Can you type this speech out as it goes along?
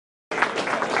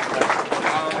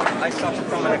I suffer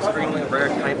from an extremely rare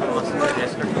type of muscular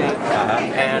dystrophy,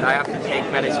 and I have to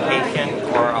take medication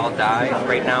or I'll die.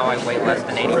 Right now I weigh less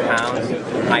than 80 pounds.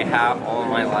 I have all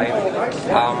my life.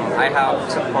 I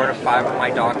have support of 5 of my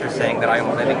doctors saying that I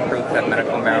am living proof that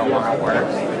medical marijuana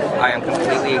works. I am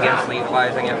completely against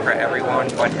legalizing it for everyone,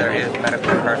 but there is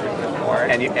medical purposes for it.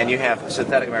 And you have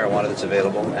synthetic marijuana that's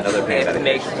available and other pain medications. It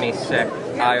makes me sick.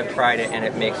 I have tried it and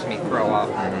it makes me throw up.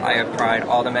 I have tried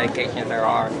all the medications there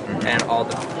are and all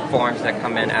the forms that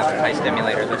come in, appetite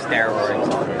stimulators or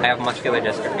steroids. I have muscular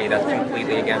dystrophy. That's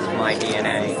completely against my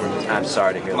DNA. I'm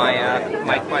sorry to hear that.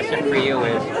 My question for you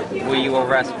is, will you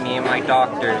arrest me and my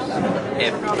doctors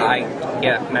if I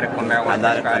get medical marijuana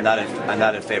prescribed? I'm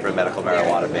not in favor of medical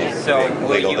marijuana being So will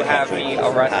legal you in the have country. me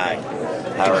arrested?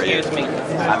 How are you? Excuse me.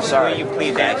 I'm sorry. Will you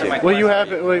please answer my question? Will you have?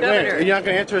 Wait, are you not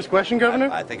going to answer his question, Governor?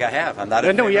 I think I have. I'm not.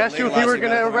 No, he asked you if you were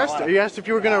going to arrest. He asked if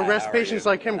you were going to arrest patients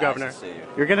like him, Governor.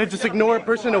 You're going to just ignore a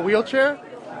person in a wheelchair?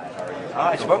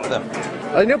 I spoke with him.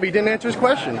 I know, but he didn't answer his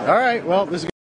question. All right. Well, this is.